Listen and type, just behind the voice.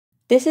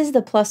This is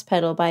the Plus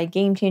pedal by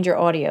Gamechanger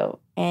Audio,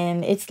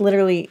 and it's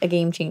literally a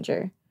game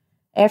changer.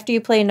 After you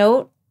play a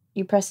note,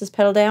 you press this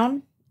pedal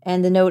down,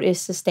 and the note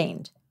is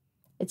sustained.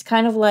 It's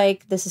kind of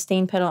like the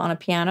sustain pedal on a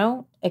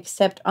piano,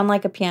 except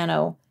unlike a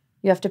piano,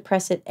 you have to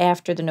press it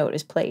after the note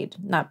is played,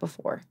 not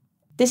before.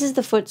 This is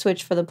the foot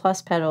switch for the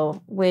Plus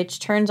pedal, which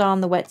turns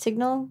on the wet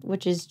signal,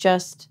 which is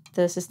just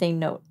the sustained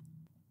note.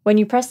 When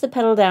you press the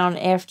pedal down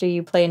after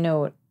you play a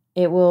note,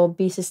 it will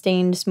be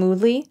sustained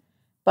smoothly,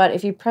 but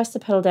if you press the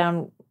pedal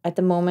down at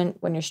the moment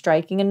when you're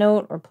striking a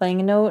note or playing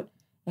a note,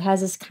 it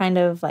has this kind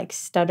of like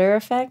stutter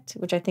effect,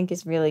 which I think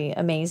is really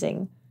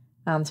amazing.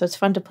 So it's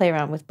fun to play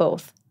around with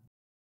both.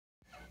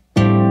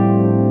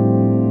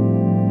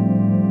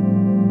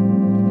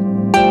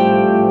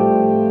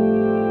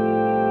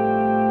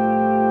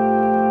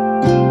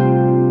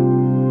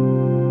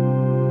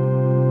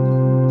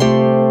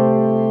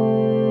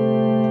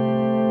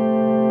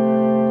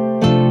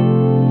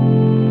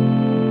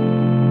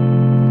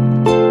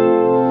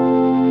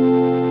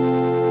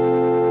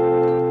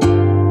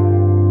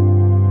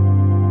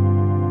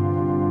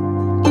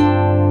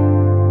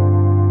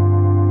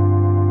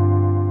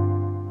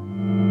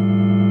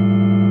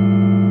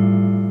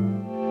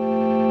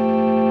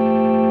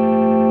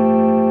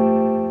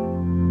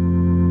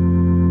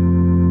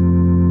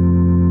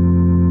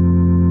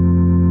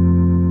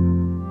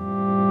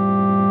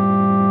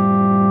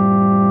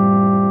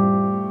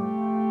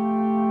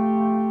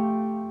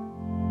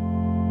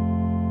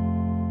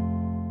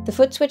 The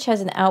foot switch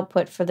has an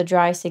output for the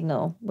dry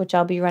signal, which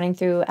I'll be running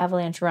through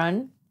Avalanche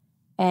Run,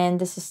 and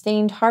the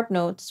sustained harp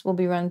notes will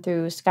be run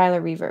through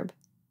Skylar Reverb.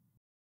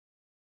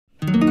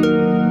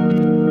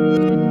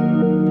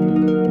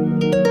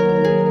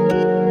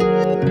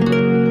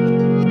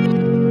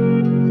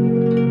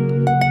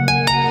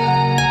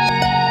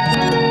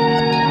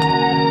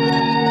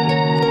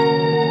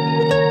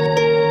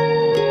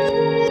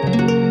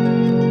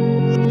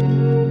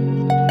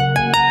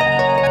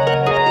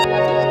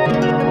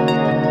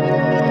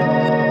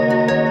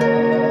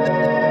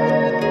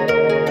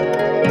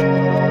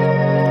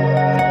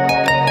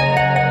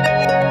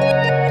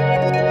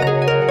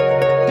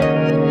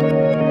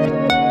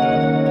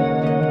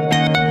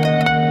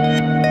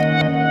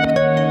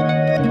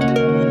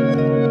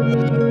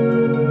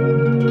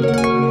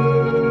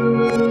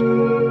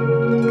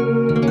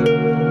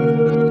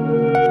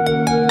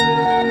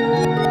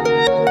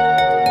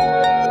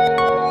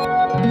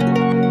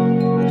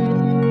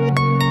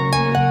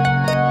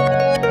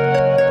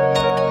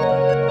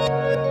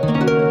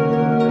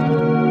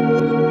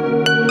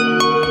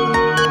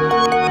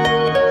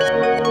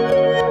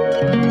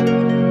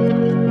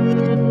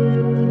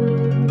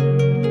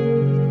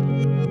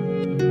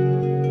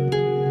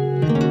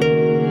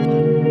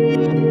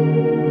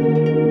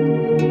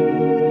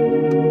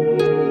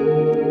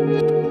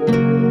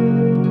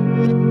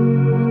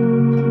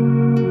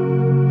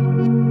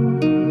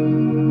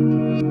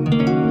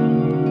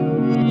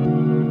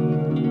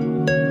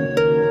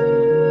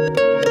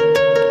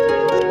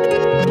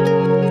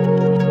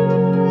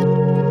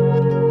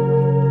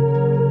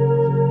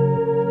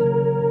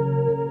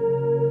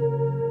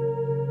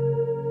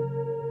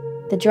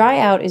 The dry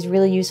out is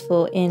really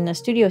useful in a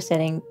studio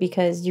setting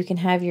because you can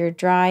have your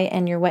dry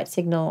and your wet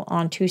signal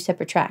on two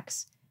separate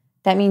tracks.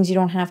 That means you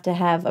don't have to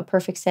have a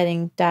perfect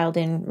setting dialed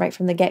in right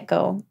from the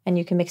get-go, and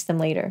you can mix them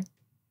later.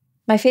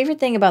 My favorite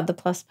thing about the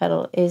Plus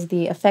pedal is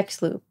the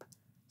effects loop.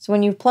 So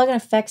when you plug an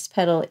effects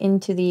pedal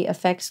into the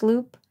effects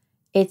loop,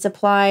 it's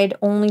applied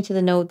only to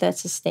the note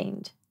that's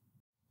sustained.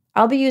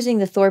 I'll be using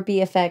the Thorpe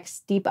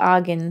FX Deep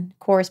Ogden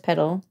chorus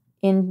pedal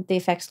in the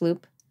effects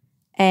loop,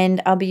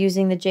 and I'll be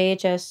using the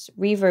JHS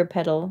Reverb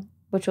pedal,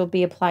 which will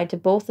be applied to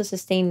both the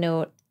sustained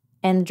note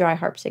and the dry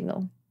harp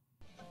signal.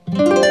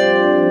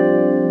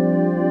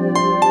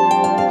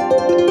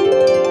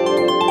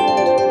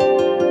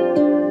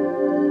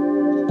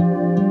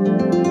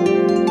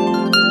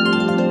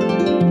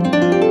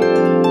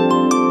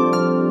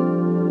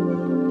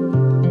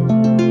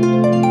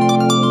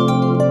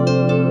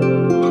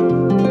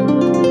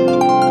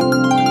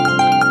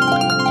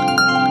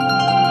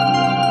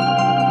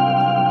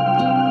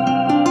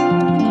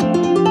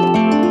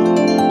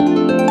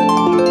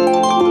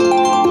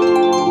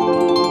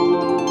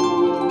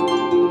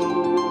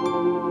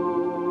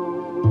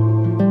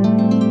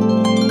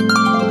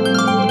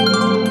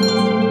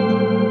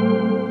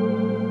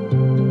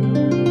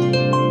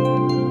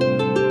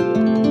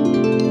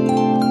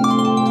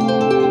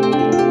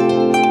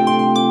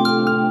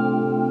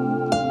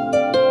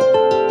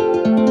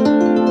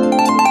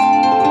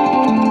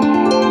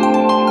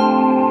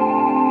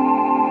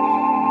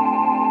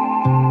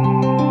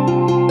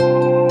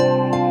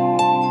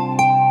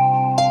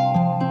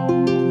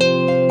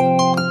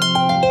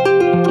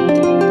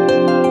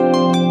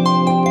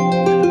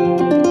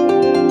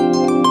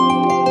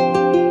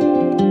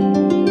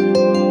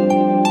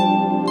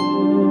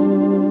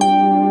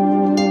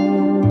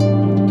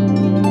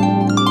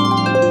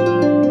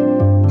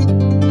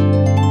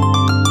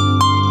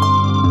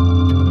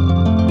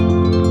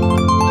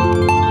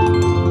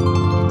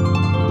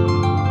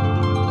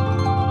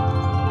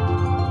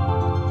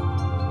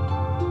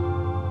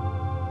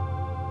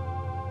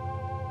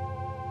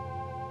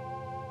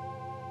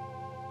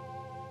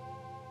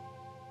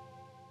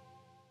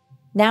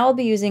 Now I'll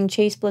be using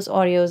Chase Bliss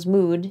Audio's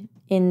Mood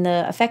in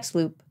the effects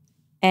loop,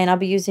 and I'll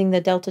be using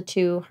the Delta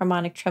 2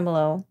 harmonic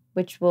tremolo,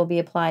 which will be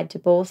applied to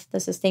both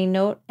the sustained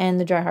note and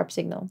the dry harp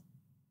signal.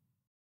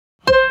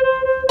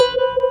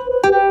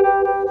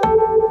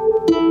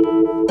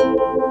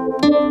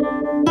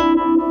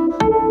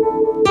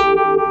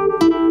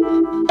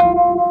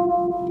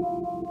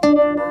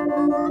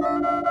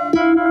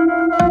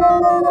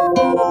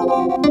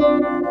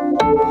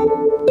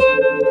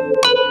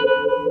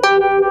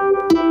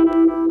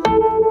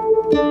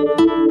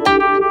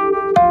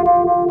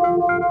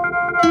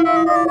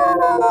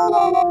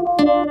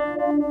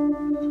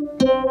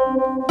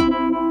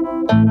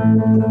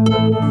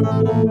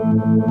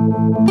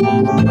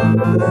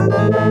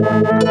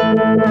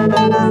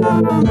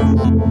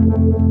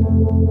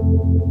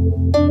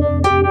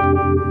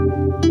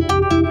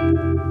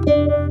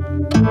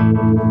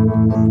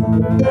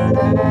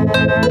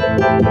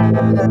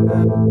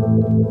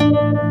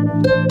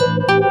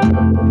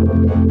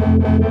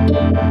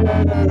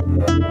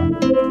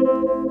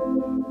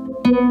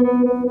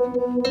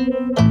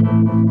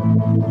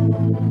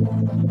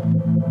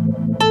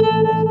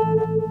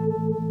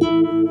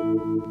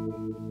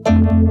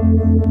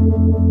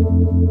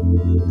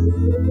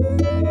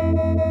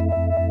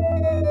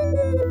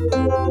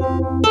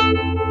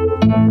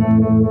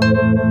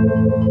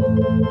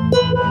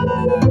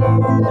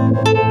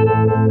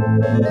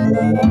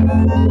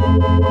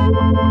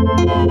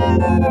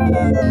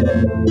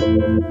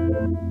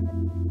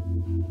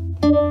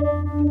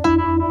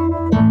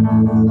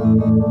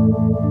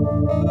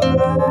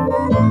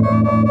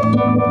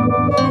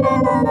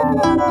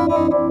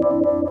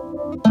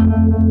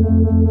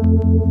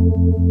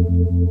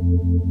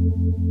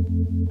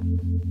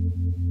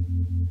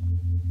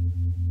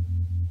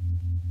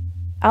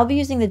 I'll be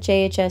using the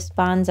JHS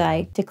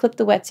Bonsai to clip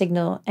the wet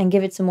signal and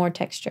give it some more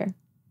texture.